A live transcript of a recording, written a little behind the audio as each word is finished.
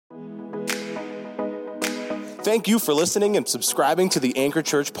Thank you for listening and subscribing to the Anchor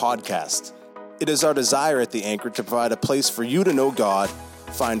Church podcast. It is our desire at the Anchor to provide a place for you to know God,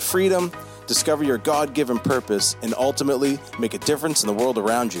 find freedom, discover your God-given purpose, and ultimately make a difference in the world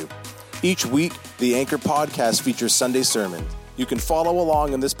around you. Each week, the Anchor podcast features Sunday sermon. You can follow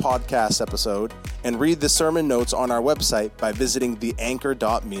along in this podcast episode and read the sermon notes on our website by visiting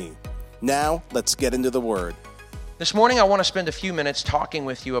theanchor.me. Now, let's get into the Word. This morning, I want to spend a few minutes talking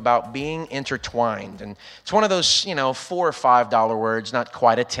with you about being intertwined. And it's one of those, $4 or $5 words, not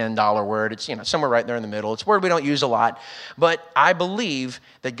quite a $10 word. It's, somewhere right there in the middle. It's a word we don't use a lot. But I believe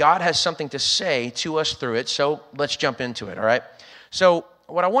that God has something to say to us through it. So let's jump into it, all right? So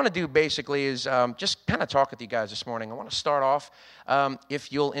what I want to do basically is just kind of talk with you guys this morning. I want to start off,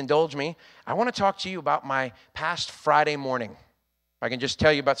 if you'll indulge me, I want to talk to you about my past Friday morning. I can just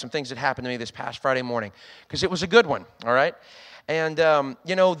tell you about some things that happened to me this past Friday morning, because it was a good one, all right? And,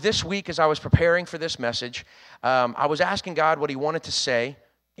 this week as I was preparing for this message, I was asking God what he wanted to say,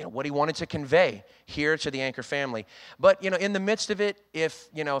 what he wanted to convey here to the Anchor family. But, in the midst of it, if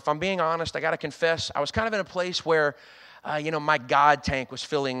I'm being honest, I got to confess, I was kind of in a place where, my God tank was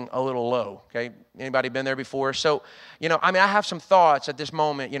feeling a little low, okay? Anybody been there before? So, I have some thoughts at this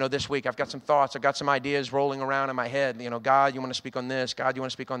moment, this week. I've got some thoughts. I've got some ideas rolling around in my head. God, you want to speak on this? God, you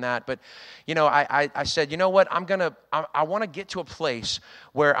want to speak on that? But, I said, what? I want to get to a place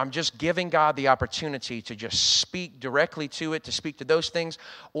where I'm just giving God the opportunity to just speak directly to it, to speak to those things.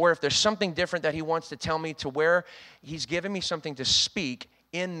 Or if there's something different that he wants to tell me, to where he's giving me something to speak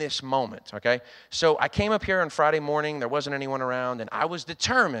in this moment, okay? So I came up here on Friday morning. There wasn't anyone around, and I was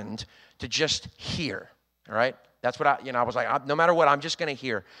determined to just hear, all right? That's what I was like, no matter what, I'm just going to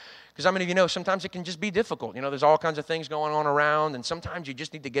hear. Because how many of you know sometimes it can just be difficult. There's all kinds of things going on around, and sometimes you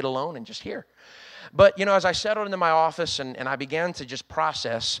just need to get alone and just hear. But, as I settled into my office and I began to just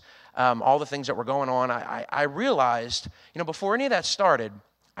process all the things that were going on, I realized, before any of that started,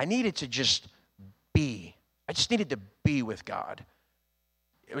 I needed to just be. I just needed to be with God.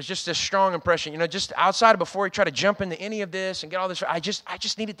 It was just a strong impression, just outside of before he tried to jump into any of this and get all this. I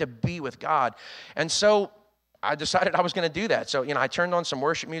just needed to be with God. And so I decided I was going to do that. So, I turned on some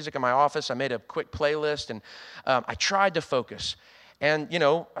worship music in my office. I made a quick playlist, and I tried to focus. And,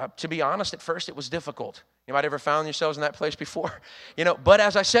 to be honest, at first it was difficult. You might ever found yourselves in that place before, but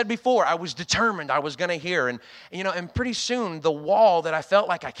as I said before, I was determined I was going to hear. And, and pretty soon the wall that I felt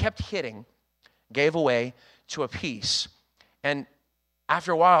like I kept hitting gave away to a peace. And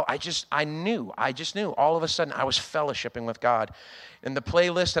after a while, I just knew all of a sudden I was fellowshipping with God. And the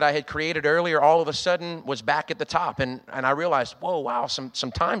playlist that I had created earlier all of a sudden was back at the top. And I realized, whoa, wow, some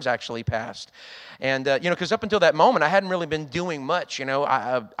time's actually passed. And, because up until that moment, I hadn't really been doing much.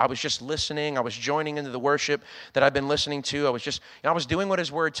 I was just listening. I was joining into the worship that I've been listening to. I was just, I was doing what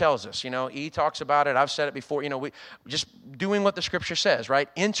his word tells us. E talks about it. I've said it before. We just doing what the scripture says, right?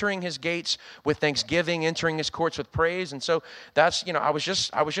 Entering his gates with thanksgiving, entering his courts with praise. And so that's, I was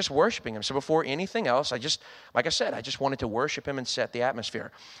just worshiping him. So before anything else, like I said, I just wanted to worship him and set the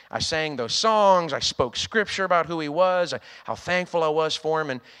atmosphere. I sang those songs. I spoke scripture about who he was, how thankful I was for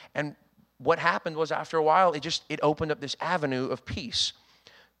him. And what happened was, after a while, it opened up this avenue of peace.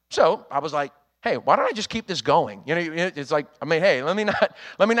 So I was like, hey, why don't I just keep this going? It's like, hey, let me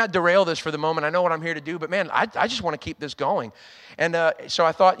not derail this for the moment. I know what I'm here to do, but man, I just want to keep this going. And so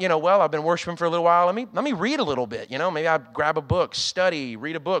I thought, I've been worshiping for a little while. Let me read a little bit. Maybe I'd grab a book, study,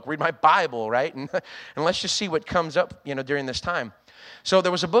 read a book, read my Bible, right? And let's just see what comes up, during this time. So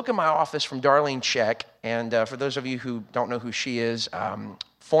there was a book in my office from Darlene Check, and for those of you who don't know who she is,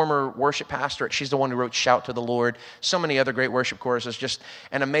 former worship pastor. She's the one who wrote Shout to the Lord, so many other great worship choruses, just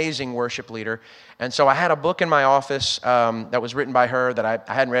an amazing worship leader. And so I had a book in my office that was written by her that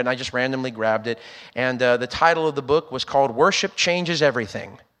I hadn't read, and I just randomly grabbed it. And the title of the book was called Worship Changes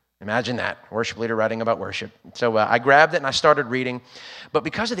Everything. Imagine that, worship leader writing about worship. So I grabbed it and I started reading. But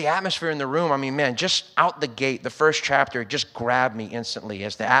because of the atmosphere in the room, just out the gate, the first chapter just grabbed me instantly,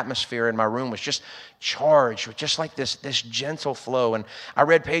 as the atmosphere in my room was just charged with just like this gentle flow. And I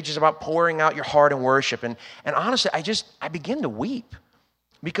read pages about pouring out your heart in worship. And honestly, I began to weep,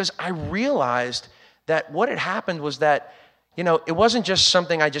 because I realized that what had happened was that, it wasn't just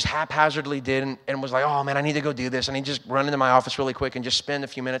something I just haphazardly did and was like, oh man, I need to go do this. I need to just run into my office really quick and just spend a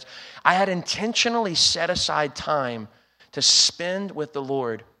few minutes. I had intentionally set aside time to spend with the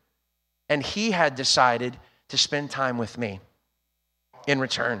Lord, and he had decided to spend time with me in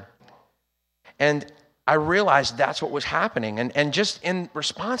return. And I realized that's what was happening. And just in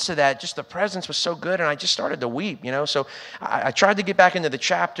response to that, just the presence was so good, and I just started to weep, So I tried to get back into the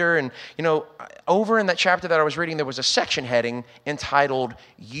chapter, and, over in that chapter that I was reading, there was a section heading entitled,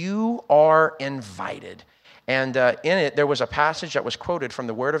 You Are Invited. And in it, there was a passage that was quoted from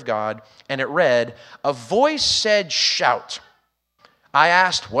the Word of God, and it read, "A voice said, 'Shout.' I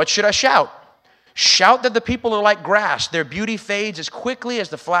asked, 'What should I shout?' 'Shout that the people are like grass. Their beauty fades as quickly as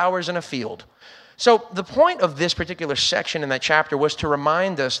the flowers in a field.'" So the point of this particular section in that chapter was to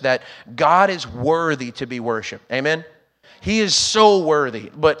remind us that God is worthy to be worshiped. Amen? He is so worthy,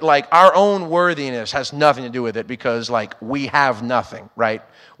 but like our own worthiness has nothing to do with it because like we have nothing, right?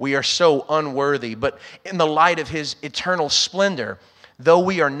 We are so unworthy, but in the light of His eternal splendor, though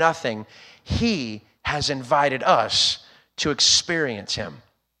we are nothing, He has invited us to experience Him.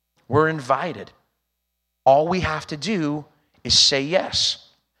 We're invited. All we have to do is say yes.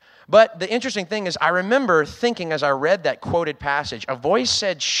 But the interesting thing is I remember thinking as I read that quoted passage, a voice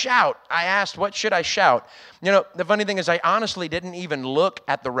said, "Shout." I asked, "What should I shout?" You know, the funny thing is I honestly didn't even look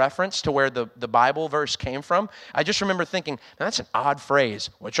at the reference to where the Bible verse came from. I just remember thinking, that's an odd phrase.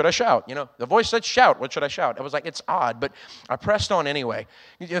 What should I shout? You know, the voice said, "Shout." What should I shout? I was like, it's odd, but I pressed on anyway.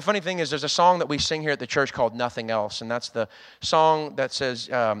 The funny thing is there's a song that we sing here at the church called "Nothing Else," and that's the song that says,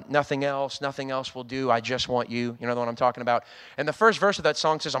 nothing else will do. I just want you. You know the one I'm talking about? And the first verse of that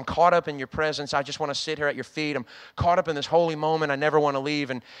song says, "I'm caught up in your presence. I just want to sit here at your feet. I'm caught up in this holy moment. I never want to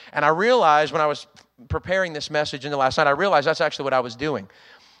leave." And I realized when I was preparing this message into last night, I realized that's actually what I was doing.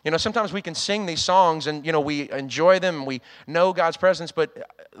 You know, sometimes we can sing these songs and, you know, we enjoy them and we know God's presence, but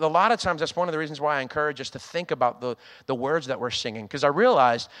a lot of times that's one of the reasons why I encourage us to think about the words that we're singing. Because I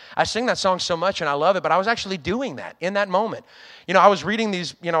realized I sing that song so much and I love it, but I was actually doing that in that moment. You know, I was reading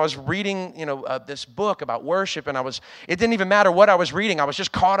this book about worship and it didn't even matter what I was reading. I was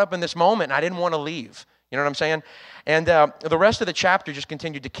just caught up in this moment and I didn't want to leave. You know what I'm saying? And the rest of the chapter just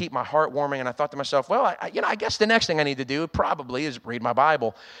continued to keep my heart warming. And I thought to myself, well, I guess the next thing I need to do probably is read my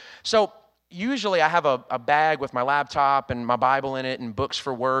Bible. So usually I have a bag with my laptop and my Bible in it and books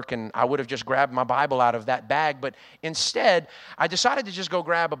for work. And I would have just grabbed my Bible out of that bag. But instead, I decided to just go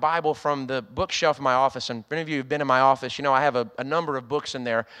grab a Bible from the bookshelf in my office. And for any of you who've been in my office, you know I have a number of books in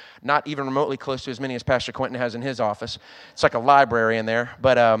there, not even remotely close to as many as Pastor Quentin has in his office. It's like a library in there.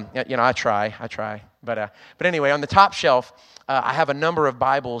 But, I try. But anyway, on the top shelf, I have a number of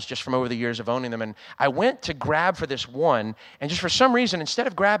Bibles just from over the years of owning them. And I went to grab for this one, and just for some reason, instead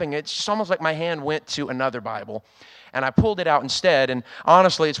of grabbing it, it's just almost like my hand went to another Bible. And I pulled it out instead. And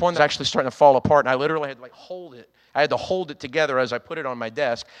honestly, it's one that's actually starting to fall apart. And I literally had to hold it. I had to hold it together as I put it on my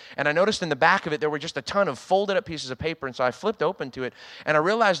desk. And I noticed in the back of it, there were just a ton of folded up pieces of paper. And so I flipped open to it. And I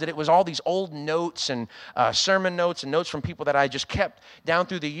realized that it was all these old notes and sermon notes and notes from people that I just kept down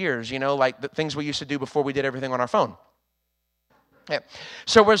through the years, you know, like the things we used to do before we did everything on our phone. Yeah.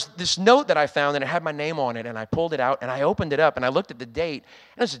 So there was this note that I found, and it had my name on it. And I pulled it out, and I opened it up, and I looked at the date.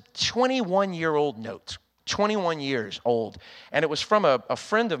 And it was a 21-year-old note, 21 years old. And it was from a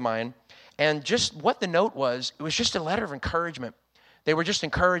friend of mine. And just what the note was, it was just a letter of encouragement. They were just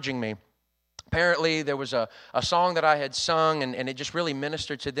encouraging me. Apparently, there was a song that I had sung, and it just really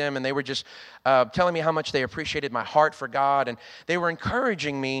ministered to them. And they were just telling me how much they appreciated my heart for God. And they were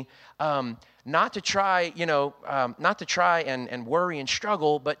encouraging me not to try and worry and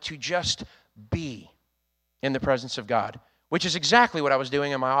struggle, but to just be in the presence of God, which is exactly what I was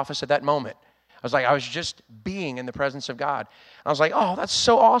doing in my office at that moment. I was just being in the presence of God. I was like, oh, that's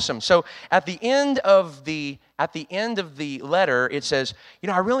so awesome. So at the end of the letter, it says, you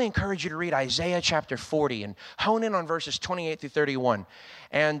know, I really encourage you to read Isaiah chapter 40 and hone in on verses 28 through 31.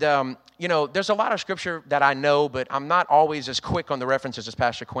 And, you know, there's a lot of scripture that I know, but I'm not always as quick on the references as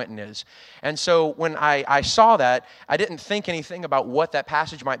Pastor Quentin is. And so when I saw that, I didn't think anything about what that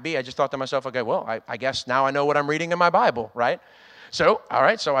passage might be. I just thought to myself, okay, well, I guess now I know what I'm reading in my Bible, right? So, all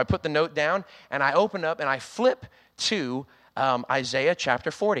right, so I put the note down, and I open up, and I flip to Isaiah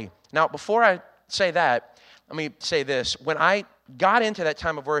chapter 40. Now, before I say that, let me say this. When I got into that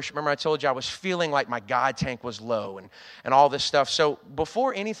time of worship, remember I told you I was feeling like my God tank was low and all this stuff. So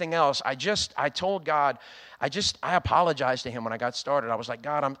before anything else, I told God, I apologized to him when I got started. I was like,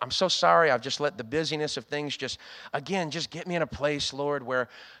 God, I'm so sorry. I've just let the busyness of things just get me in a place, Lord, where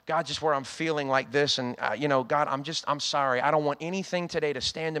I'm feeling like this. And, God, I'm sorry. I don't want anything today to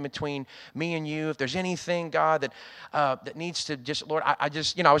stand in between me and you. If there's anything, God, that needs to Lord, I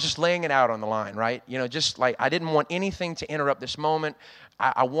was just laying it out on the line, right? You know, just like I didn't want anything to interrupt this moment.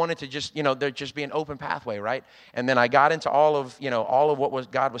 I wanted to there just be an open pathway, right? And then I got into all of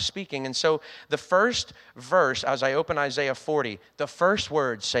what God was speaking. And so the first verse, as I open Isaiah 40, the first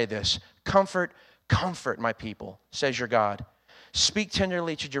words say this: "Comfort, comfort my people, says your God. Speak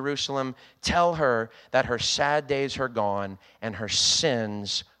tenderly to Jerusalem. Tell her that her sad days are gone and her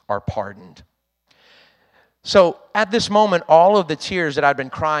sins are pardoned." So at this moment, all of the tears that I'd been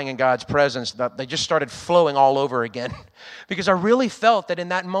crying in God's presence, they just started flowing all over again. Because I really felt that in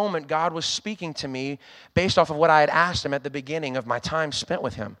that moment, God was speaking to me based off of what I had asked him at the beginning of my time spent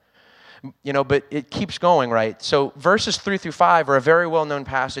with him. But it keeps going, right? So verses 3 through 5 are a very well-known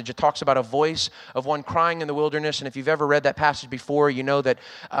passage. It talks about a voice of one crying in the wilderness. And if you've ever read that passage before, you know that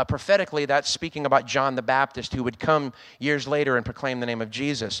prophetically that's speaking about John the Baptist, who would come years later and proclaim the name of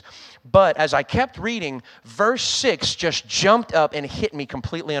Jesus. But as I kept reading, verse 6 just jumped up and hit me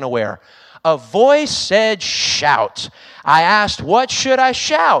completely unaware. A voice said, shout. I asked, what should I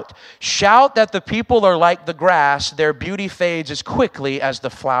shout? Shout that the people are like the grass. Their beauty fades as quickly as the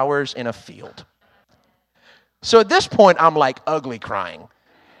flowers in a field. So at this point, I'm like ugly crying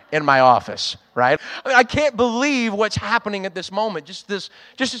in my office, right? I can't believe what's happening at this moment. Just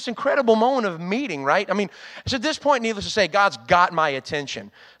this incredible moment of meeting, right? So at this point, needless to say, God's got my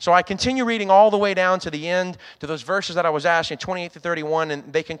attention. So I continue reading all the way down to the end, to those verses that I was asking, 28 to 31,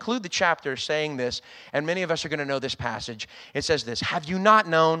 and they conclude the chapter saying this, and many of us are going to know this passage. It says this, have you not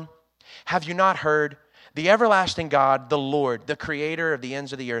known? Have you not heard? The everlasting God, the Lord, the creator of the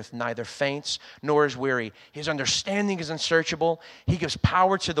ends of the earth, neither faints nor is weary. His understanding is unsearchable. He gives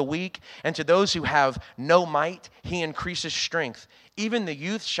power to the weak, and to those who have no might, he increases strength. Even the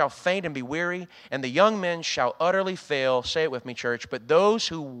youth shall faint and be weary, and the young men shall utterly fail. Say it with me, church. But those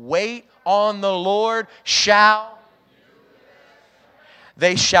who wait on the Lord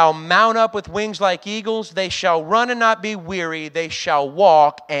they shall mount up with wings like eagles. They shall run and not be weary. They shall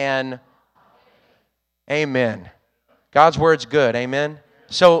walk and... Amen. God's word's good. Amen.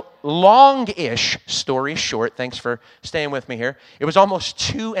 So long-ish, story short, thanks for staying with me here. It was almost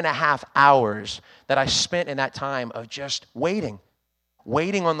 2.5 hours that I spent in that time of just waiting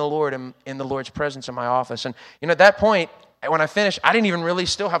on the Lord and in the Lord's presence in my office. And at that point, when I finished, I didn't even really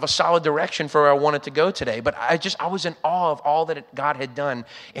still have a solid direction for where I wanted to go today. But I was in awe of all that God had done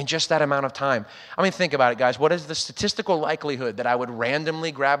in just that amount of time. Think about it, guys. What is the statistical likelihood that I would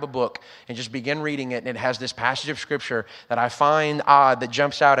randomly grab a book and just begin reading it, and it has this passage of Scripture that I find odd, that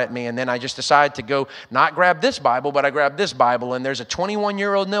jumps out at me, and then I just decide to go not grab this Bible, but I grab this Bible, and there's a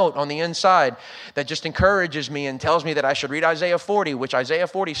 21-year-old note on the inside that just encourages me and tells me that I should read Isaiah 40, which Isaiah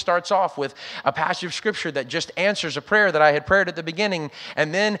 40 starts off with a passage of Scripture that just answers a prayer that I had prayed at the beginning,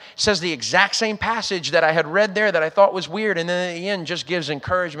 and then says the exact same passage that I had read there that I thought was weird, and then at the end just gives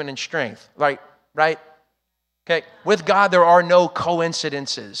encouragement and strength. Right? Okay. With God, there are no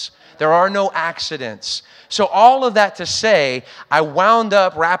coincidences. There are no accidents. So all of that to say, I wound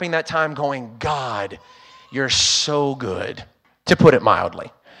up wrapping that time going, God, you're so good, to put it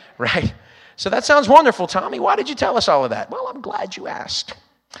mildly, right? So that sounds wonderful, Tommy. Why did you tell us all of that? Well, I'm glad you asked.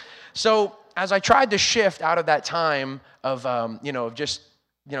 So as I tried to shift out of that time of, just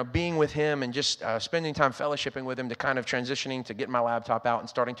being with him and just spending time fellowshipping with him, to kind of transitioning to getting my laptop out and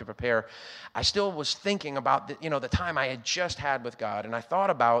starting to prepare, I still was thinking about the time I had just had with God. And I thought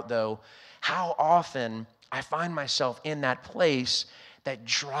about, though, how often I find myself in that place that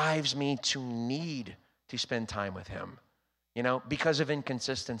drives me to need to spend time with him, because of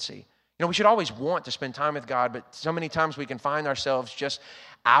inconsistency. We should always want to spend time with God, but so many times we can find ourselves just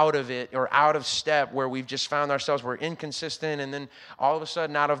out of it or out of step, where we've just found ourselves, we're inconsistent, and then all of a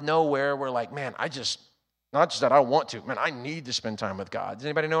sudden, out of nowhere, we're like, man, not just that I want to, man, I need to spend time with God. Does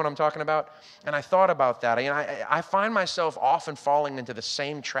anybody know what I'm talking about? And I thought about that. I find myself often falling into the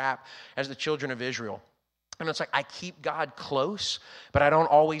same trap as the children of Israel. And it's like I keep God close, but I don't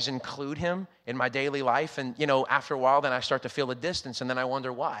always include him in my daily life. And, after a while, then I start to feel a distance, and then I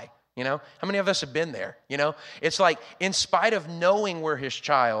wonder why. How many of us have been there? It's like, in spite of knowing we're his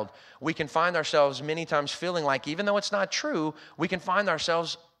child, we can find ourselves many times feeling like, even though it's not true, we can find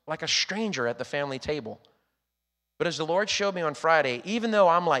ourselves like a stranger at the family table. But as the Lord showed me on Friday, even though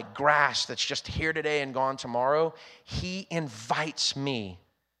I'm like grass that's just here today and gone tomorrow, he invites me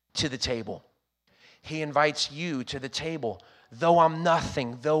to the table. He invites you to the table. Though I'm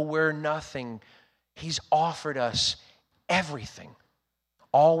nothing, though we're nothing, he's offered us everything.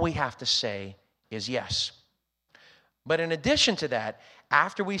 All we have to say is yes. But in addition to that,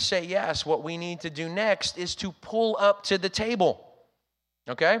 after we say yes, what we need to do next is to pull up to the table.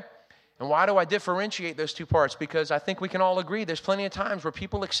 Okay? And why do I differentiate those two parts? Because I think we can all agree there's plenty of times where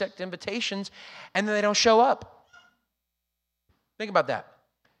people accept invitations and then they don't show up. Think about that.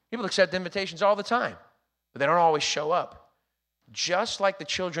 People accept invitations all the time, but they don't always show up. Just like the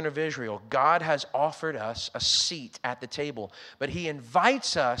children of Israel, God has offered us a seat at the table, but he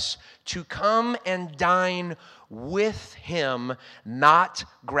invites us to come and dine with him, not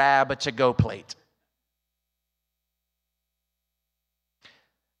grab a to-go plate.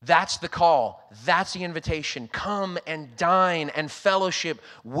 That's the call. That's the invitation. Come and dine and fellowship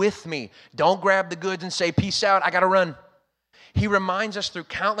with me. Don't grab the goods and say, peace out, I got to run. He reminds us through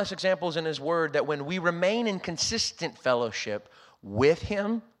countless examples in his word that when we remain in consistent fellowship with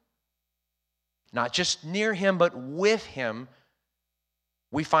him, not just near him, but with him,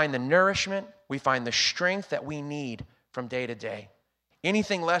 we find the nourishment, we find the strength that we need from day to day.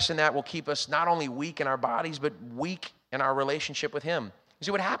 Anything less than that will keep us not only weak in our bodies, but weak in our relationship with him. You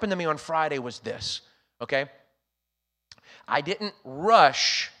see, what happened to me on Friday was this, okay? I didn't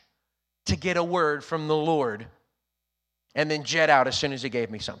rush to get a word from the Lord and then jet out as soon as he gave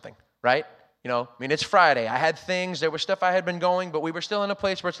me something, right? It's Friday. I had things, there was stuff I had been going, but we were still in a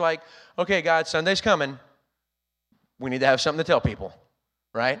place where it's like, okay, God, Sunday's coming. We need to have something to tell people,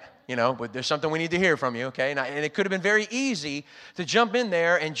 right? But there's something we need to hear from you, okay? And it could have been very easy to jump in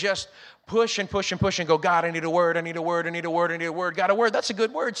there and just push and push and push and go, God, I need a word, I need a word, I need a word, I need a word. Got a word, that's a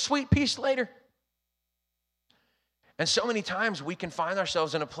good word. Sweet, peace later. And so many times we can find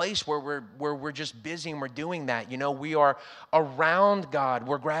ourselves in a place where we're just busy and we're doing that. We are around God.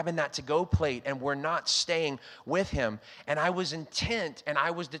 We're grabbing that to-go plate and we're not staying with him. And I was intent and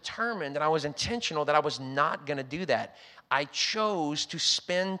I was determined and I was intentional that I was not going to do that. I chose to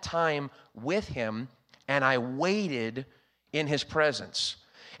spend time with him and I waited in his presence.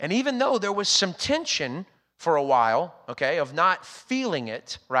 And even though there was some tension for a while, okay, of not feeling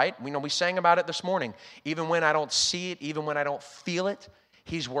it, right? We sang about it this morning. Even when I don't see it, even when I don't feel it,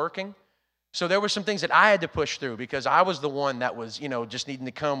 he's working. So there were some things that I had to push through because I was the one that was, just needing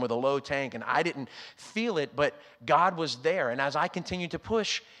to come with a low tank and I didn't feel it, but God was there. And as I continued to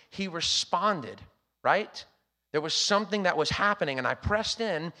push, he responded, right? There was something that was happening and I pressed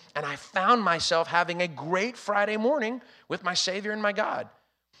in and I found myself having a great Friday morning with my Savior and my God.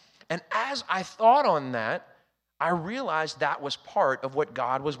 And as I thought on that, I realized that was part of what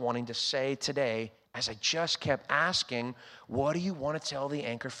God was wanting to say today as I just kept asking, what do you want to tell the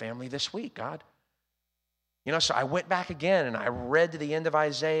Anchor family this week, God? So I went back again and I read to the end of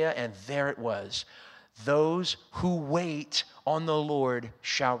Isaiah and there it was. Those who wait on the Lord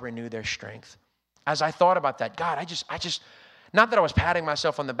shall renew their strength. As I thought about that, God, I just, not that I was patting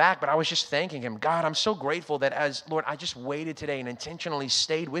myself on the back, but I was just thanking him. God, I'm so grateful that Lord, I just waited today and intentionally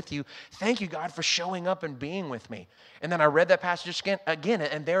stayed with you. Thank you, God, for showing up and being with me. And then I read that passage again,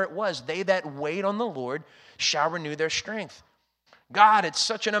 and there it was. They that wait on the Lord shall renew their strength. God, it's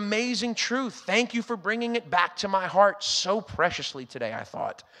such an amazing truth. Thank you for bringing it back to my heart so preciously today, I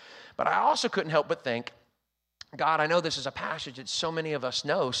thought. But I also couldn't help but think, God, I know this is a passage that so many of us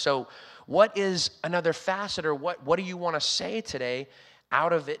know, so what is another facet or what do you want to say today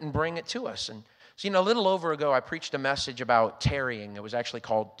out of it and bring it to us? And so, a little over ago, I preached a message about tarrying. It was actually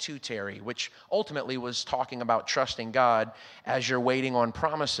called To Tarry, which ultimately was talking about trusting God as you're waiting on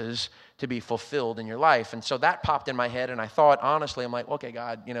promises to be fulfilled in your life. And so that popped in my head, and I thought, honestly, I'm like, okay,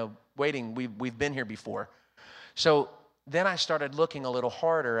 God, waiting, we've been here before. So then I started looking a little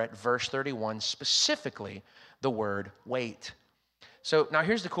harder at verse 31, specifically the word wait. So now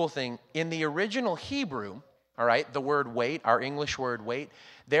here's the cool thing. In the original Hebrew, all right, the word wait, our English word wait,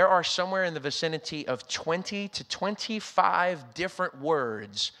 there are somewhere in the vicinity of 20 to 25 different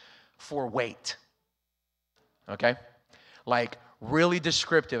words for wait. Okay? Like really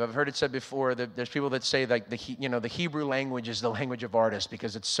descriptive. I've heard it said before that there's people that say like the Hebrew language is the language of artists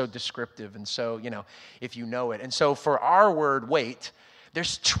because it's so descriptive and so, if you know it. And so for our word wait,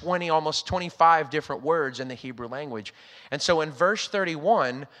 there's almost 25 different words in the Hebrew language. And so in verse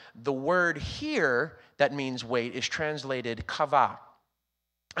 31, the word here that means wait is translated kavah.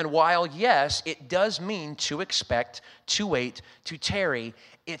 And while, yes, it does mean to expect, to wait, to tarry,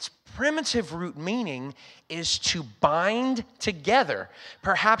 its primitive root meaning is to bind together,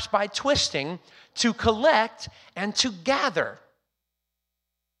 perhaps by twisting, to collect and to gather.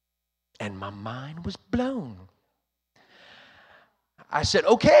 And my mind was blown. I said,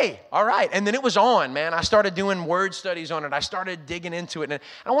 okay, all right. And then it was on, man. I started doing word studies on it. I started digging into it. And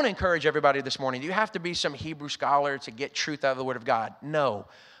I want to encourage everybody this morning. Do you have to be some Hebrew scholar to get truth out of the Word of God? No.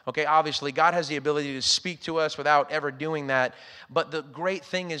 Okay, obviously, God has the ability to speak to us without ever doing that. But the great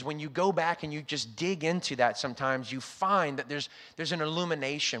thing is when you go back and you just dig into that sometimes, you find that there's an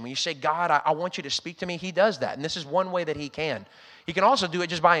illumination. When you say, God, I want you to speak to me, He does that. And this is one way that He can. He can also do it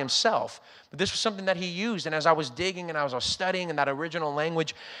just by himself. But this was something that he used. And as I was digging and as I was studying in that original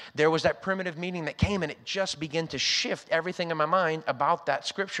language, there was that primitive meaning that came, and it just began to shift everything in my mind about that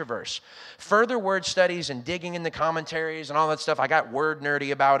scripture verse. Further word studies and digging in the commentaries and all that stuff, I got word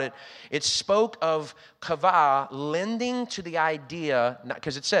nerdy about it. It spoke of kavah lending to the idea,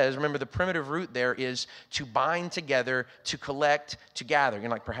 because it says, remember the primitive root there is to bind together, to collect, to gather,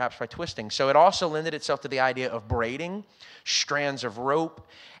 like perhaps by twisting. So it also lended itself to the idea of braiding, strands of rope.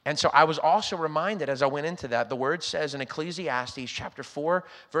 And so I was also reminded as I went into that, the word says in Ecclesiastes chapter 4,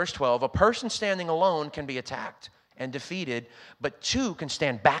 verse 12, a person standing alone can be attacked and defeated, but two can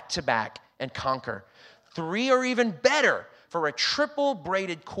stand back to back and conquer. Three are even better, for a triple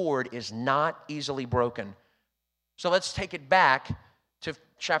braided cord is not easily broken. So let's take it back to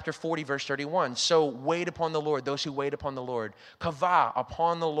chapter 40, verse 31. So wait upon the Lord, those who wait upon the Lord. Kavah,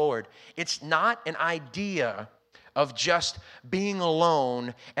 upon the Lord. It's not an idea of just being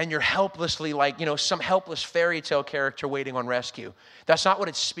alone and you're helplessly like, some helpless fairy tale character waiting on rescue. That's not what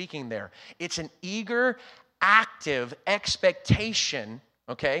it's speaking there. It's an eager, active expectation,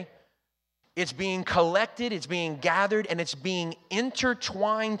 okay? It's being collected, it's being gathered, and it's being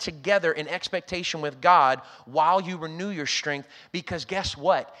intertwined together in expectation with God while you renew your strength, because guess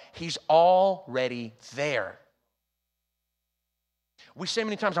what? He's already there. We say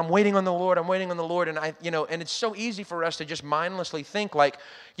many times, I'm waiting on the Lord, and and it's so easy for us to just mindlessly think like,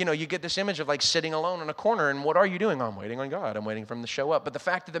 you get this image of like sitting alone in a corner, and what are you doing? I'm waiting on God, I'm waiting for him to show up. But the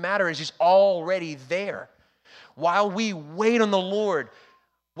fact of the matter is, he's already there. While we wait on the Lord,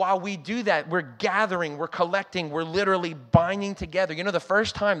 while we do that, we're gathering, we're collecting, we're literally binding together. The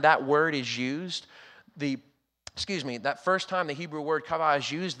first time that word is used, that first time the Hebrew word kavah is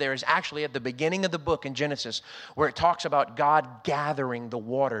used there is actually at the beginning of the book in Genesis, where it talks about God gathering the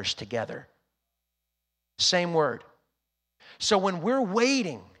waters together. Same word. So when we're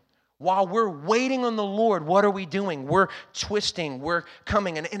waiting, while we're waiting on the Lord, what are we doing? We're twisting, we're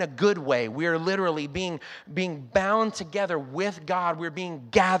coming, and in a good way. We're literally being bound together with God. We're being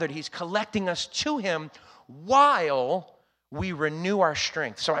gathered. He's collecting us to him while we renew our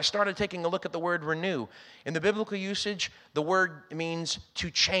strength. So I started taking a look at the word renew. In the biblical usage, the word means to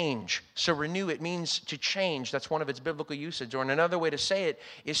change. So renew, it means to change. That's one of its biblical usage. Or another way to say it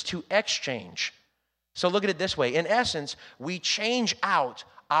is to exchange. So look at it this way. In essence, we change out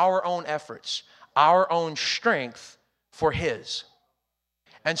our own efforts, our own strength for his.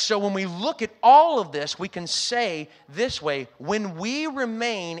 And so when we look at all of this, we can say this way: when we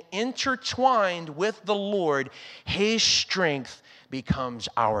remain intertwined with the Lord, his strength becomes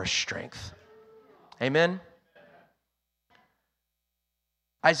our strength. Amen?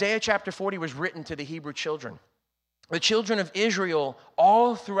 Isaiah chapter 40 was written to the Hebrew children. The children of Israel,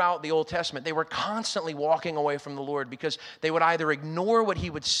 all throughout the Old Testament, they were constantly walking away from the Lord because they would either ignore what he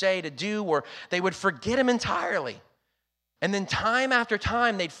would say to do, or they would forget him entirely. And then time after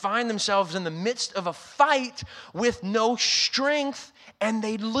time, they'd find themselves in the midst of a fight with no strength, and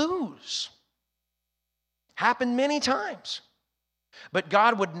they'd lose. Happened many times. But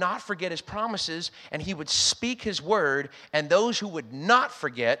God would not forget his promises, and he would speak his word, and those who would not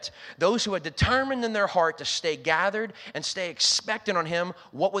forget, those who had determined in their heart to stay gathered and stay expectant on him,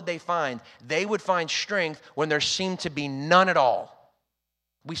 what would they find? They would find strength when there seemed to be none at all.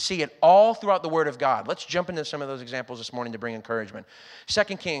 We see it all throughout the Word of God. Let's jump into some of those examples this morning to bring encouragement. 2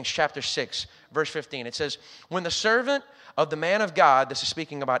 Kings chapter 6, verse 15. It says, when the servant of the man of God, this is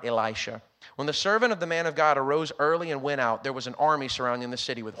speaking about Elisha, when the servant of the man of God arose early and went out, there was an army surrounding the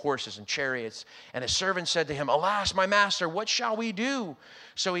city with horses and chariots. And his servant said to him, alas, my master, what shall we do?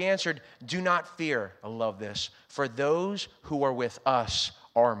 So he answered, do not fear. I love this. For those who are with us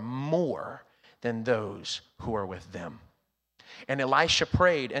are more than those who are with them. And Elisha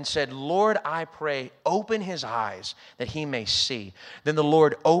prayed and said, Lord, I pray, open his eyes that he may see. Then the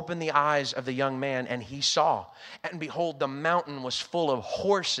Lord opened the eyes of the young man, and he saw. And behold, the mountain was full of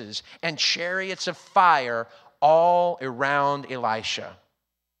horses and chariots of fire all around Elisha.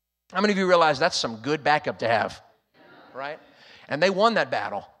 How many of you realize that's some good backup to have? Right? And they won that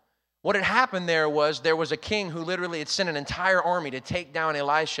battle. What had happened there was a king who literally had sent an entire army to take down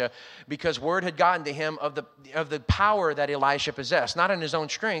Elisha because word had gotten to him of the power that Elisha possessed, not in his own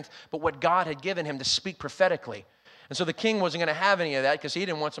strength, but what God had given him to speak prophetically. And so the king wasn't going to have any of that because he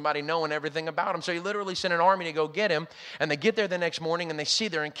didn't want somebody knowing everything about him. So he literally sent an army to go get him, and they get there the next morning, and they see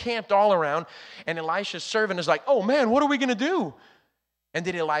they're encamped all around, and Elisha's servant is like, oh man, what are we going to do? And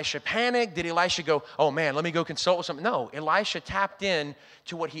did Elisha panic? Did Elisha go, oh man, let me go consult with something? No, Elisha tapped in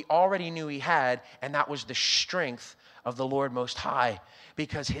to what he already knew he had, and that was the strength of the Lord Most High,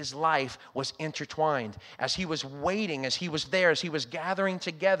 because his life was intertwined. As he was waiting, as he was there, as he was gathering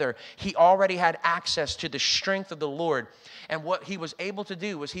together, he already had access to the strength of the Lord. And what he was able to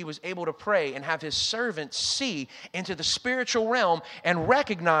do was he was able to pray and have his servants see into the spiritual realm and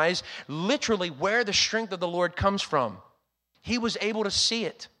recognize literally where the strength of the Lord comes from. He was able to see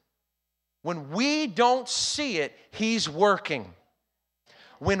it. When we don't see it, he's working.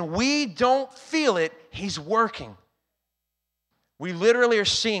 When we don't feel it, he's working. We literally are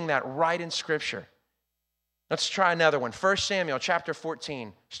seeing that right in Scripture. Let's try another one. 1 Samuel chapter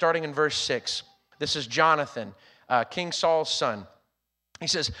 14, starting in verse 6. This is Jonathan, King Saul's son. He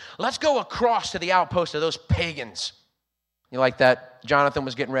says, let's go across to the outpost of those pagans. You like that? Jonathan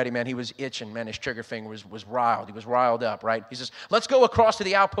was getting ready, man. He was itching, man. His trigger finger was riled. He was riled up, right? He says, let's go across to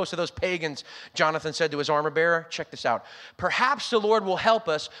the outpost of those pagans. Jonathan said to his armor bearer, check this out. Perhaps the Lord will help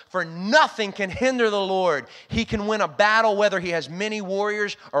us, for nothing can hinder the Lord. He can win a battle whether he has many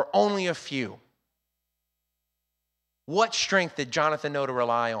warriors or only a few. What strength did Jonathan know to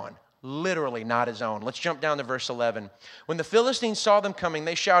rely on? Literally not his own. Let's jump down to verse 11. When the Philistines saw them coming,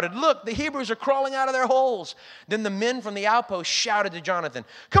 they shouted, look, the Hebrews are crawling out of their holes. Then the men from the outpost shouted to Jonathan,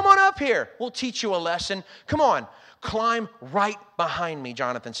 come on up here. We'll teach you a lesson. Come on, climb right behind me,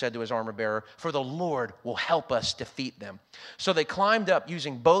 Jonathan said to his armor bearer, for the Lord will help us defeat them. So they climbed up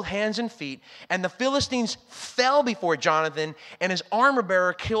using both hands and feet, and the Philistines fell before Jonathan, and his armor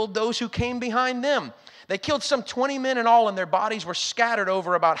bearer killed those who came behind them. They killed some 20 men in all, and their bodies were scattered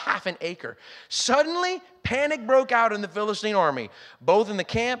over about half an acre. Suddenly, panic broke out in the Philistine army, both in the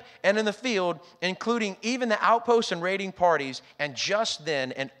camp and in the field, including even the outposts and raiding parties. And just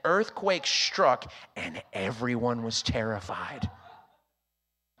then, an earthquake struck, and everyone was terrified.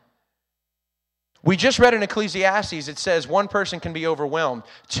 We just read in Ecclesiastes, it says one person can be overwhelmed,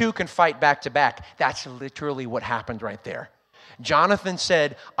 two can fight back to back. That's literally what happened right there. Jonathan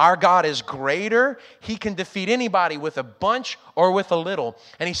said, our God is greater. He can defeat anybody with a bunch or with a little.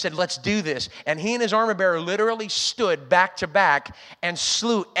 And he said, let's do this. And he and his armor bearer literally stood back to back and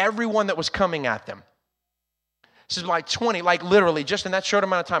slew everyone that was coming at them. This is like 20, like literally just in that short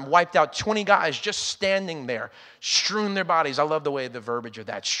amount of time, wiped out 20 guys just standing there, strewn their bodies. I love the way the verbiage of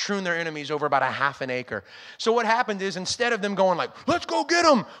that, strewn their enemies over about a half an acre. So what happened is instead of them going like, let's go get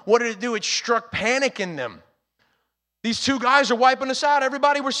them, what did it do? It struck panic in them. These two guys are wiping us out.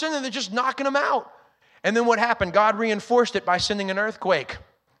 Everybody we're sending, they're just knocking them out. And then what happened? God reinforced it by sending an earthquake.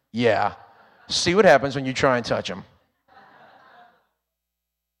 Yeah. See what happens when you try and touch them.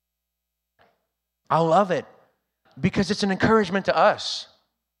 I love it because it's an encouragement to us.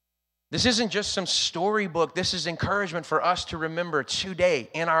 This isn't just some storybook. This is encouragement for us to remember today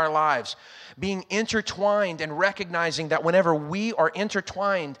in our lives. Being intertwined and recognizing that whenever we are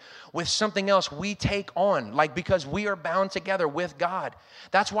intertwined with something else, we take on, like because we are bound together with God.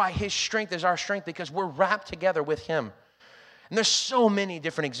 That's why his strength is our strength, because we're wrapped together with him. And there's so many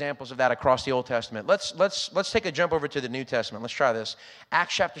different examples of that across the Old Testament. Let's take a jump over to the New Testament. Let's try this.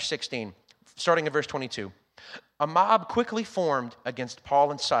 Acts chapter 16, starting at verse 22. A mob quickly formed against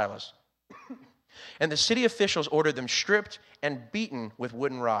Paul and Silas, and the city officials ordered them stripped and beaten with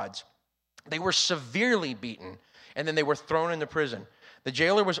wooden rods. They were severely beaten, and then they were thrown into prison. The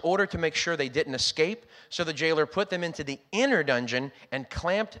jailer was ordered to make sure they didn't escape, so the jailer put them into the inner dungeon and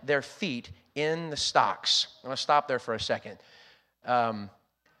clamped their feet in the stocks. I'm going to stop there for a second. I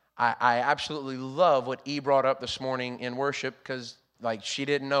absolutely love what E brought up this morning in worship, because like she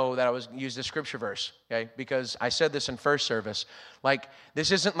didn't know that I was using the scripture verse, okay? Because I said this in first service. Like,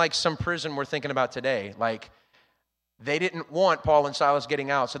 this isn't like some prison we're thinking about today. Like, they didn't want Paul and Silas getting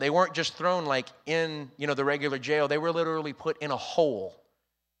out, so they weren't just thrown like in, the regular jail. They were literally put in a hole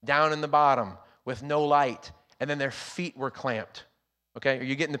down in the bottom with no light, and then their feet were clamped. Okay, are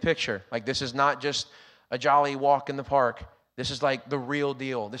you getting the picture? Like, this is not just a jolly walk in the park. This is like the real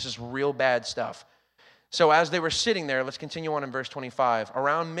deal. This is real bad stuff. So as they were sitting there, let's continue on in verse 25.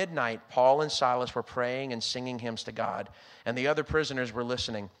 Around midnight, Paul and Silas were praying and singing hymns to God, and the other prisoners were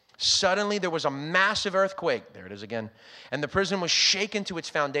listening. Suddenly, there was a massive earthquake. There it is again. And the prison was shaken to its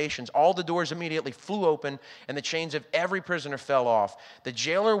foundations. All the doors immediately flew open, and the chains of every prisoner fell off. The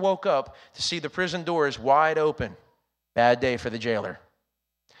jailer woke up to see the prison doors wide open. Bad day for the jailer.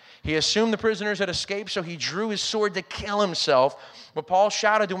 He assumed the prisoners had escaped, so he drew his sword to kill himself. But Paul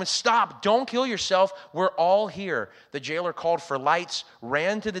shouted to him, "Stop, don't kill yourself. We're all here." The jailer called for lights,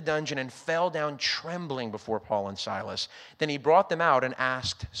 ran to the dungeon, and fell down trembling before Paul and Silas. Then he brought them out and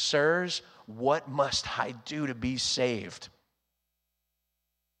asked, "Sirs, what must I do to be saved?"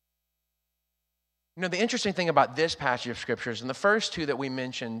 The interesting thing about this passage of scriptures, and the first two that we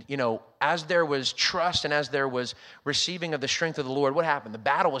mentioned, as there was trust and as there was receiving of the strength of the Lord, what happened? The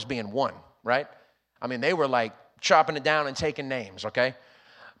battle was being won, right? I mean, they were like chopping it down and taking names, okay?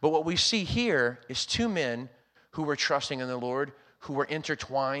 But what we see here is two men who were trusting in the Lord, who were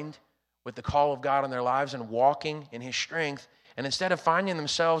intertwined with the call of God in their lives and walking in his strength. And instead of finding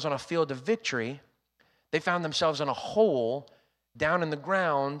themselves on a field of victory, they found themselves in a hole down in the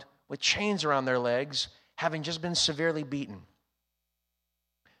ground with chains around their legs, having just been severely beaten.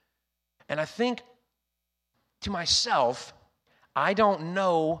 And I think to myself, I don't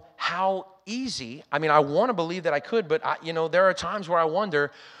know how easy, I want to believe that I could, but there are times where I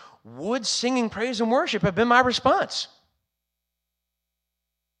wonder, would singing praise and worship have been my response?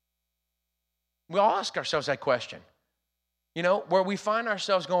 We all ask ourselves that question. Where we find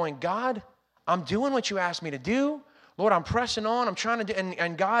ourselves going, God, I'm doing what you asked me to do. Lord, I'm pressing on. I'm trying to do,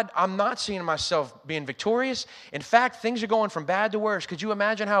 and God, I'm not seeing myself being victorious. In fact, things are going from bad to worse. Could you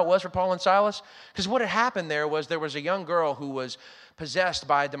imagine how it was for Paul and Silas? Because what had happened there was a young girl who was possessed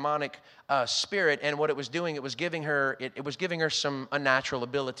by a demonic spirit, and what it was doing, it was giving her some unnatural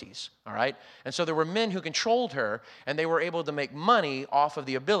abilities, all right? And so there were men who controlled her, and they were able to make money off of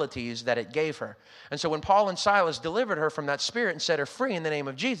the abilities that it gave her. And so when Paul and Silas delivered her from that spirit and set her free in the name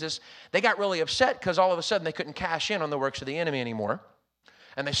of Jesus, they got really upset because all of a sudden they couldn't cash in on the works of the enemy anymore.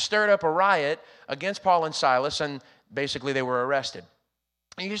 And they stirred up a riot against Paul and Silas, and basically they were arrested.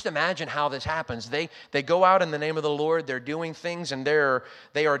 And you just imagine how this happens. They go out in the name of the Lord. They're doing things, and they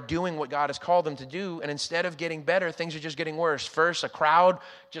are doing what God has called them to do. And instead of getting better, things are just getting worse. First, a crowd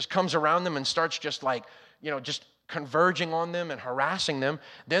just comes around them and starts just converging on them and harassing them.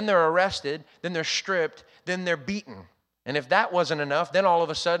 Then they're arrested. Then they're stripped. Then they're beaten. And if that wasn't enough, then all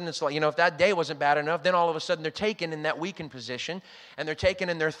of a sudden it's like, if that day wasn't bad enough, then all of a sudden they're taken in that weakened position, and they're taken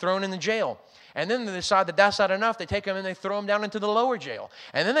and they're thrown in the jail. And then they decide that that's not enough. They take them and they throw them down into the lower jail.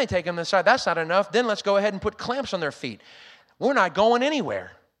 And then they take them and decide that's not enough. Then let's go ahead and put clamps on their feet. We're not going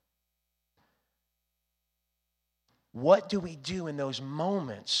anywhere. What do we do in those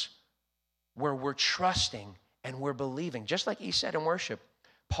moments where we're trusting and we're believing? Just like he said in worship,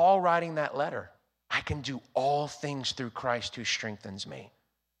 Paul writing that letter, I can do all things through Christ who strengthens me.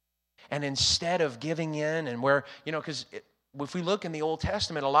 And instead of giving in and because if we look in the Old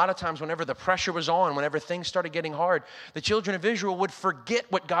Testament, a lot of times whenever the pressure was on, whenever things started getting hard, the children of Israel would forget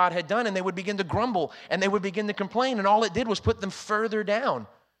what God had done, and they would begin to grumble, and they would begin to complain, and all it did was put them further down.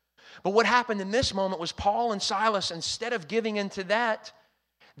 But what happened in this moment was Paul and Silas, instead of giving into that,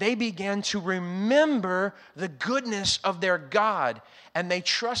 they began to remember the goodness of their God, and they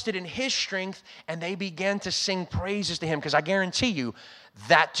trusted in his strength, and they began to sing praises to him, because I guarantee you,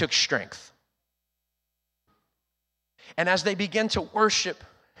 that took strength. And as they began to worship,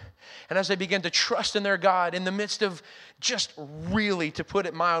 and as they began to trust in their God in the midst of just really, to put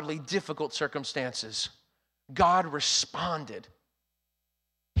it mildly, difficult circumstances, God responded.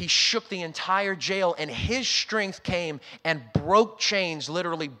 He shook the entire jail, and his strength came and broke chains,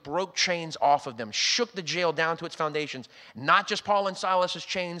 literally broke chains off of them, shook the jail down to its foundations. Not just Paul and Silas's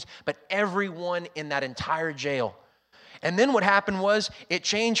chains, but everyone in that entire jail. And then what happened was it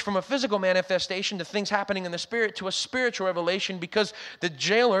changed from a physical manifestation to things happening in the spirit to a spiritual revelation, because the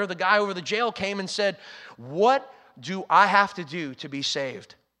jailer, the guy over the jail, came and said, what do I have to do to be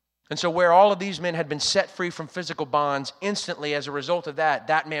saved? And so where all of these men had been set free from physical bonds, instantly as a result of that,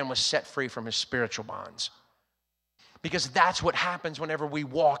 that man was set free from his spiritual bonds. Because that's what happens whenever we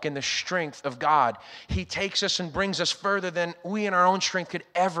walk in the strength of God. He takes us and brings us further than we in our own strength could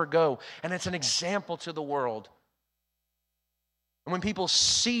ever go. And it's an example to the world. And when people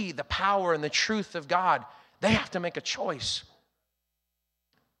see the power and the truth of God, they have to make a choice.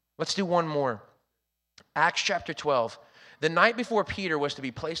 Let's do one more. Acts chapter 12. The night before Peter was to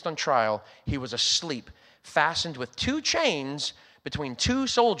be placed on trial, he was asleep, fastened with 2 chains between 2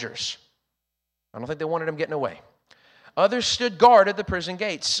 soldiers. I don't think they wanted him getting away. Others stood guard at the prison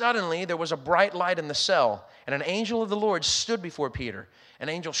gate. Suddenly, there was a bright light in the cell, and an angel of the Lord stood before Peter. An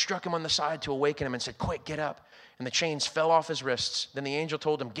angel struck him on the side to awaken him and said, quick, get up. And the chains fell off his wrists. Then the angel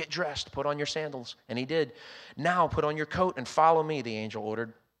told him, get dressed, put on your sandals. And he did. Now put on your coat and follow me, the angel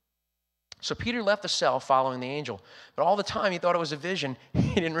ordered. So Peter left the cell following the angel. But all the time he thought it was a vision.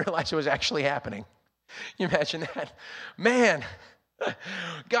 He didn't realize it was actually happening. You imagine that? Man,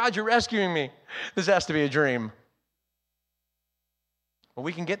 God, you're rescuing me. This has to be a dream. Well,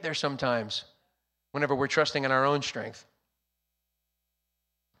 we can get there sometimes whenever we're trusting in our own strength.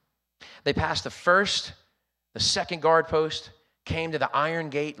 They passed the second guard post, came to the iron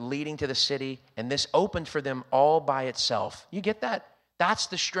gate leading to the city, and this opened for them all by itself. You get that? That's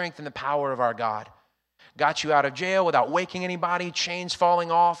the strength and the power of our God. got you out of jail without waking anybody, chains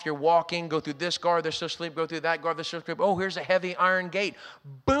falling off, you're walking, go through this guard, they're still asleep, go through that guard, they're still asleep. Oh, here's a heavy iron gate.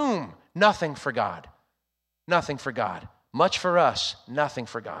 Boom! Nothing for God. Nothing for God. Much for us, nothing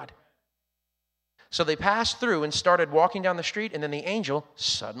for God. So they passed through and started walking down the street, and then the angel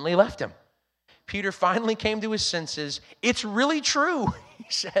suddenly left him. Peter finally came to his senses. It's really true, he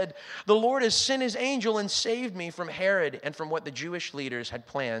said. The Lord has sent his angel and saved me from Herod and from what the Jewish leaders had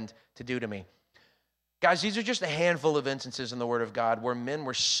planned to do to me. Guys, these are just a handful of instances in the Word of God where men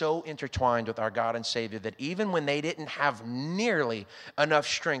were so intertwined with our God and Savior that even when they didn't have nearly enough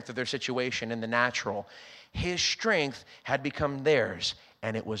strength of their situation in the natural, his strength had become theirs,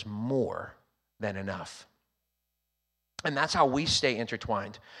 and it was more than enough. And that's how we stay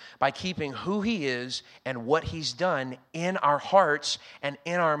intertwined, by keeping who he is and what he's done in our hearts and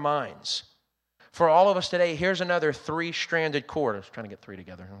in our minds. For all of us today, here's another three-stranded cord. I was trying to get three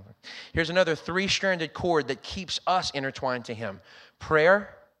together. Here's another three-stranded cord that keeps us intertwined to him.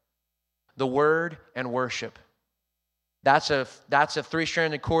 Prayer, the word, and worship. That's a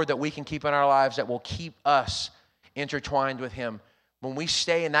three-stranded cord that we can keep in our lives that will keep us intertwined with him. When we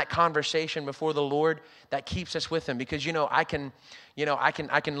stay in that conversation before the Lord, that keeps us with him. Because I can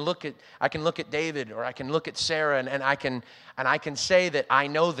look at David, or I can look at Sarah, and I can say that I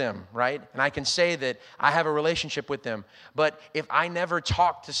know them, right? And I can say that I have a relationship with them. But if I never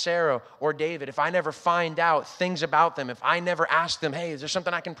talk to Sarah or David, if I never find out things about them, if I never ask them, hey, is there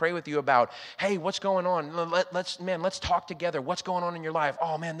something I can pray with you about? Hey, what's going on? Let's talk together. What's going on in your life?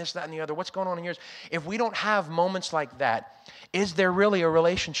 Oh man, this, that, and the other. What's going on in yours? If we don't have moments like that, is there really a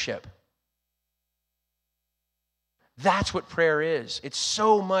relationship? That's what prayer is. It's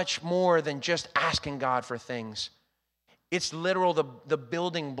so much more than just asking God for things. It's literal the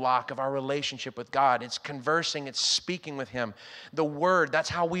building block of our relationship with God. It's conversing, it's speaking with him. The word, that's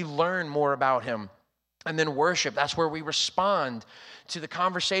how we learn more about him. And then worship, that's where we respond to the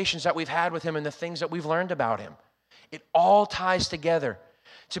conversations that we've had with him and the things that we've learned about him. It all ties together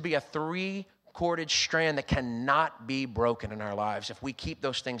to be a three-corded strand that cannot be broken in our lives if we keep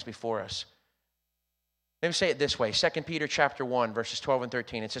those things before us. Let me say it this way, 2 Peter chapter 1, verses 12 and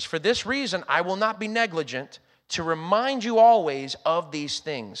 13. It says, "For this reason I will not be negligent to remind you always of these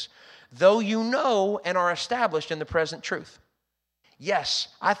things, though you know and are established in the present truth. Yes,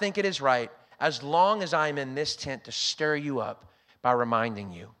 I think it is right, as long as I'm in this tent, to stir you up by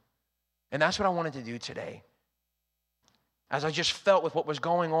reminding you." And that's what I wanted to do today. As I just felt with what was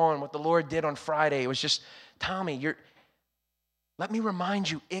going on, what the Lord did on Friday, it was just, Tommy, let me remind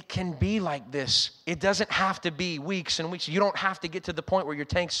you, it can be like this. It doesn't have to be weeks and weeks. You don't have to get to the point where your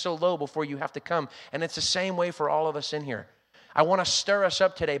tank's so low before you have to come. And it's the same way for all of us in here. I want to stir us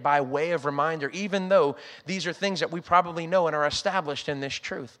up today by way of reminder, even though these are things that we probably know and are established in this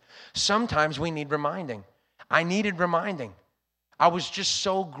truth. Sometimes we need reminding. I needed reminding. I was just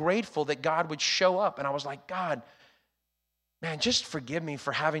so grateful that God would show up. And I was like, God, man, just forgive me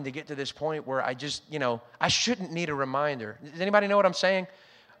for having to get to this point where I just, I shouldn't need a reminder. Does anybody know what I'm saying?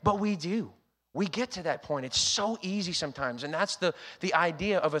 But we do. We get to that point. It's so easy sometimes. And that's the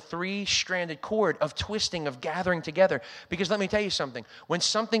idea of a three-stranded cord, of twisting, of gathering together. Because let me tell you something. When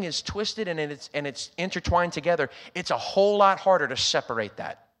something is twisted and it's intertwined together, it's a whole lot harder to separate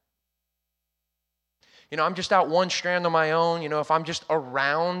that. I'm just out one strand on my own. If I'm just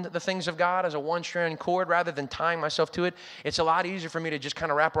around the things of God as a one-strand cord rather than tying myself to it, it's a lot easier for me to just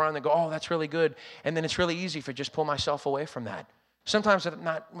kind of wrap around and go, oh, that's really good. And then it's really easy for just pull myself away from that. Sometimes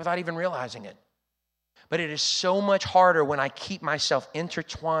without even realizing it. But it is so much harder when I keep myself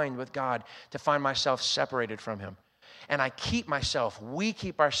intertwined with God to find myself separated from him. And we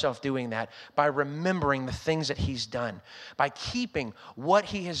keep ourselves doing that by remembering the things that he's done, by keeping what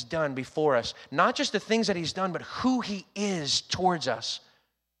he has done before us, not just the things that he's done, but who he is towards us.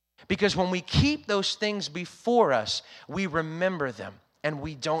 Because when we keep those things before us, we remember them and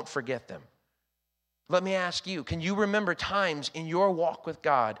we don't forget them. Let me ask you, can you remember times in your walk with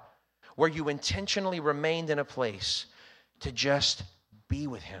God where you intentionally remained in a place to just be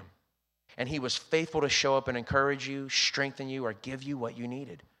with him? And he was faithful to show up and encourage you, strengthen you, or give you what you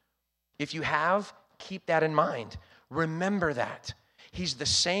needed. If you have, keep that in mind. Remember that. He's the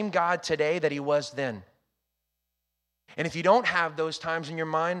same God today that he was then. And if you don't have those times in your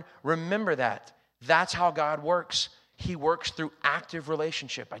mind, remember that. That's how God works. He works through active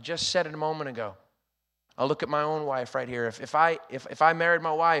relationship. I just said it a moment ago. I'll look at my own wife right here. If I married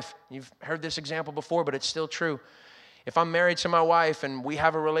my wife, you've heard this example before, but it's still true. If I'm married to my wife and we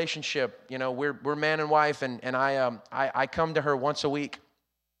have a relationship, we're man and wife, and I come to her once a week,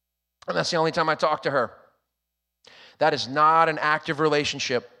 and that's the only time I talk to her. That is not an active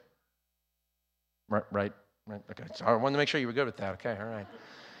relationship. Right. Okay. So I wanted to make sure you were good with that. Okay, all right.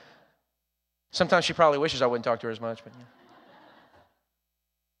 Sometimes she probably wishes I wouldn't talk to her as much, but yeah.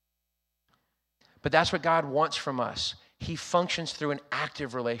 But that's what God wants from us. He functions through an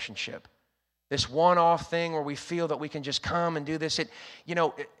active relationship. This one-off thing where we feel that we can just come and do this,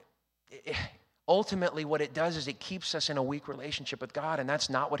 ultimately what it does is it keeps us in a weak relationship with God, and that's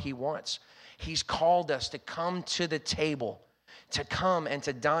not what He wants. He's called us to come to the table, to come and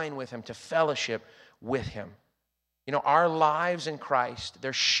to dine with Him, to fellowship with Him. Our lives in Christ,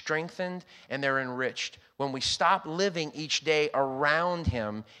 they're strengthened and they're enriched when we stop living each day around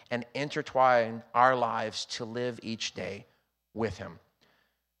Him and intertwine our lives to live each day with Him.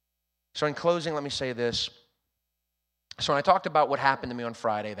 So in closing, let me say this. So when I talked about what happened to me on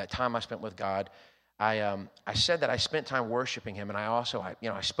Friday, that time I spent with God, I said that I spent time worshiping Him, and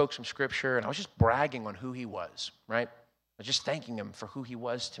I spoke some scripture, and I was just bragging on who He was, right? I was just thanking Him for who He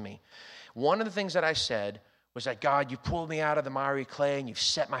was to me. One of the things that I said was that, God, you pulled me out of the miry clay and you've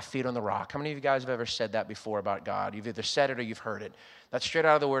set my feet on the rock. How many of you guys have ever said that before about God? You've either said it or you've heard it. That's straight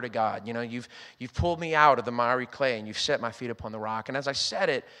out of the Word of God. You've pulled me out of the miry clay and you've set my feet upon the rock. And as I said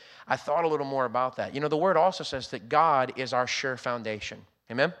it, I thought a little more about that. The Word also says that God is our sure foundation.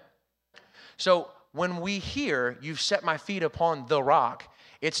 Amen? So when we hear, you've set my feet upon the rock,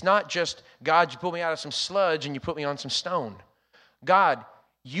 it's not just, God, you pulled me out of some sludge and you put me on some stone. God,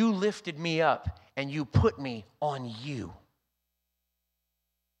 you lifted me up and you put me on you.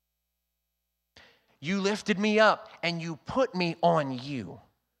 You lifted me up and you put me on you.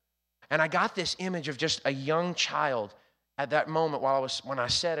 And I got this image of just a young child at that moment when I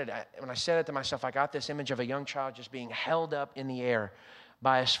said it to myself, I got this image of a young child just being held up in the air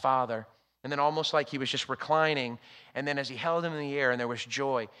by his father. And then almost like he was just reclining. And then as he held him in the air and there was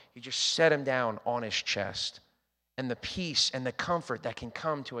joy, he just set him down on his chest. And the peace and the comfort that can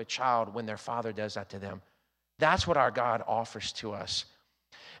come to a child when their father does that to them. That's what our God offers to us.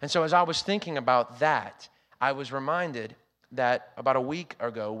 And so as I was thinking about that, I was reminded that about a week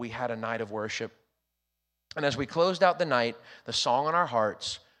ago, we had a night of worship. And as we closed out the night, the song on our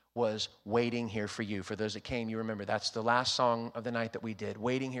hearts was Waiting Here for You. For those that came, you remember that's the last song of the night that we did,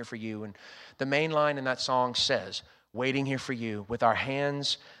 Waiting Here for You. And the main line in that song says, waiting here for you with our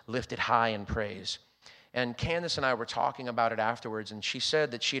hands lifted high in praise. And Candace and I were talking about it afterwards, and she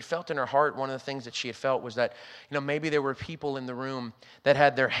said that she had felt in her heart, one of the things that she had felt was that, maybe there were people in the room that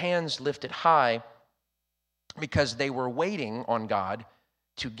had their hands lifted high because they were waiting on God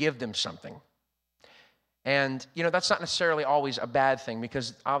to give them something. And, that's not necessarily always a bad thing,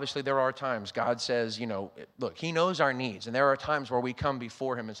 because obviously there are times God says, look, He knows our needs. And there are times where we come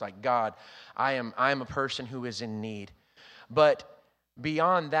before Him. It's like, God, I am a person who is in need. But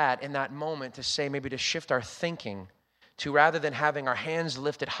beyond that, in that moment, to say, maybe to shift our thinking to, rather than having our hands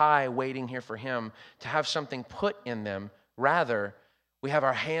lifted high waiting here for Him, to have something put in them, rather, we have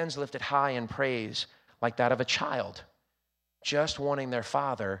our hands lifted high in praise like that of a child, just wanting their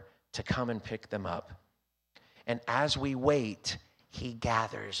father to come and pick them up. And as we wait, He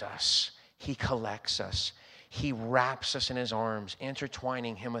gathers us, He collects us, He wraps us in His arms,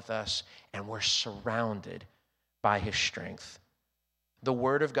 intertwining Him with us, and we're surrounded by His strength. The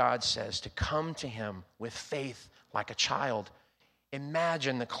Word of God says to come to Him with faith like a child.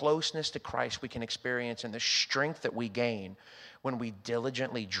 Imagine the closeness to Christ we can experience and the strength that we gain when we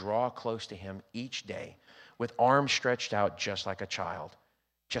diligently draw close to Him each day with arms stretched out just like a child,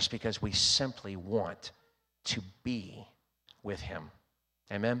 just because we simply want to be with Him.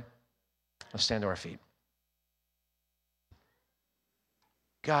 Amen? Let's stand to our feet.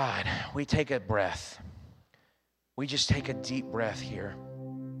 God, we take a breath. We just take a deep breath here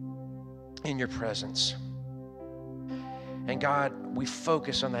in Your presence. And God, we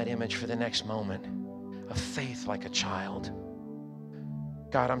focus on that image for the next moment of faith like a child.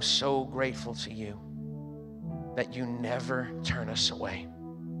 God, I'm so grateful to You that You never turn us away.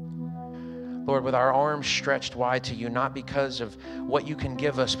 Lord, with our arms stretched wide to You, not because of what You can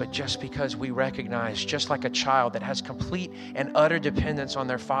give us, but just because we recognize, just like a child that has complete and utter dependence on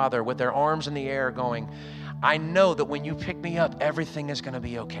their father, with their arms in the air going, I know that when You pick me up, everything is going to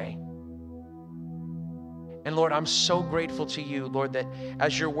be okay. And Lord, I'm so grateful to You, Lord, that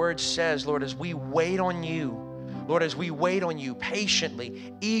as Your word says, Lord, as we wait on You, Lord, as we wait on You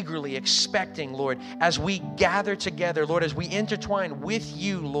patiently, eagerly, expecting, Lord, as we gather together, Lord, as we intertwine with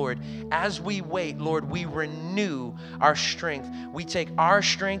You, Lord, as we wait, Lord, we renew our strength. We take our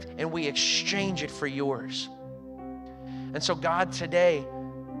strength and we exchange it for Yours. And so, God, today,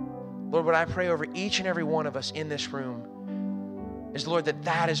 Lord, what I pray over each and every one of us in this room is, Lord,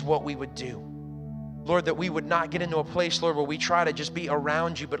 that is what we would do. Lord, that we would not get into a place, Lord, where we try to just be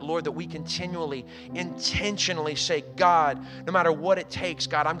around you, but Lord, that we continually, intentionally say, God, no matter what it takes,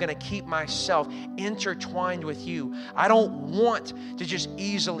 God, I'm going to keep myself intertwined with you. I don't want to just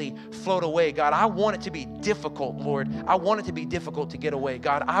easily float away, God. I want it to be difficult, Lord. I want it to be difficult to get away,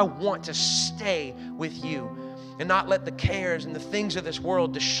 God. I want to stay with you and not let the cares and the things of this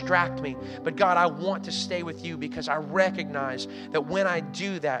world distract me. But God, I want to stay with you because I recognize that when I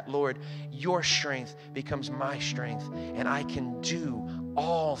do that, Lord, your strength becomes my strength, and I can do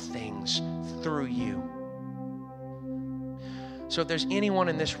all things through you. So if there's anyone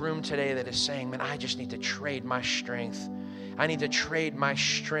in this room today that is saying, man, I just need to trade my strength. I need to trade my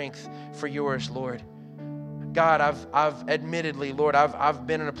strength for yours, Lord. God, I've admittedly, Lord, I've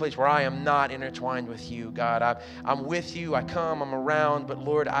been in a place where I am not intertwined with you, God. I'm with you, I come, I'm around, but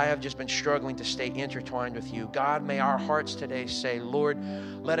Lord, I have just been struggling to stay intertwined with you. God, may our hearts today say, Lord,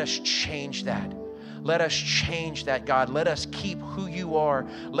 let us change that. Let us change that, God. Let us keep who you are.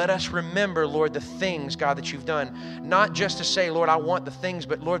 Let us remember, Lord, the things, God, that you've done. Not just to say, Lord, I want the things,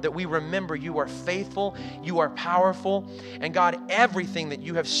 but Lord, that we remember you are faithful, you are powerful, and God, everything that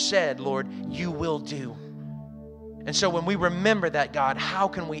you have said, Lord, you will do. And so when we remember that, God, how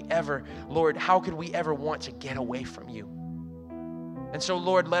can we ever, Lord, how could we ever want to get away from you? And so,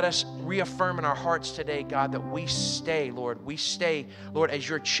 Lord, let us reaffirm in our hearts today, God, that we stay, Lord, as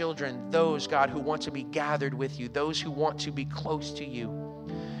your children, those, God, who want to be gathered with you, those who want to be close to you,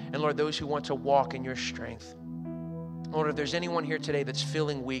 and Lord, those who want to walk in your strength. Lord, if there's anyone here today that's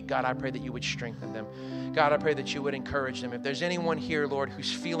feeling weak, God, I pray that you would strengthen them. God, I pray that you would encourage them. If there's anyone here, Lord, who's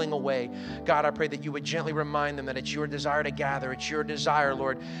feeling away, God, I pray that you would gently remind them that it's your desire to gather. It's your desire,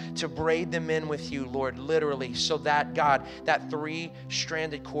 Lord, to braid them in with you, Lord, literally, so that, God, that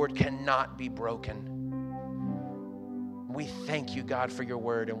three-stranded cord cannot be broken. We thank you, God, for your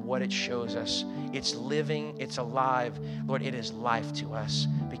word and what it shows us. It's living, it's alive. Lord, it is life to us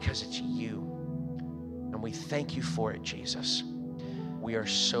because it's you. And we thank you for it, Jesus. We are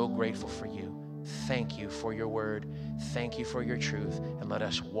so grateful for you. Thank you for your word. Thank you for your truth. And let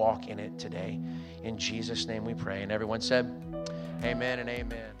us walk in it today. In Jesus' name we pray. And everyone said, amen and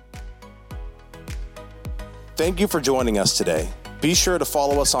amen. Thank you for joining us today. Be sure to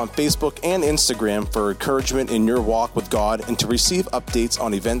follow us on Facebook and Instagram for encouragement in your walk with God and to receive updates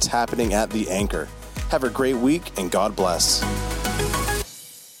on events happening at The Anchor. Have a great week and God bless.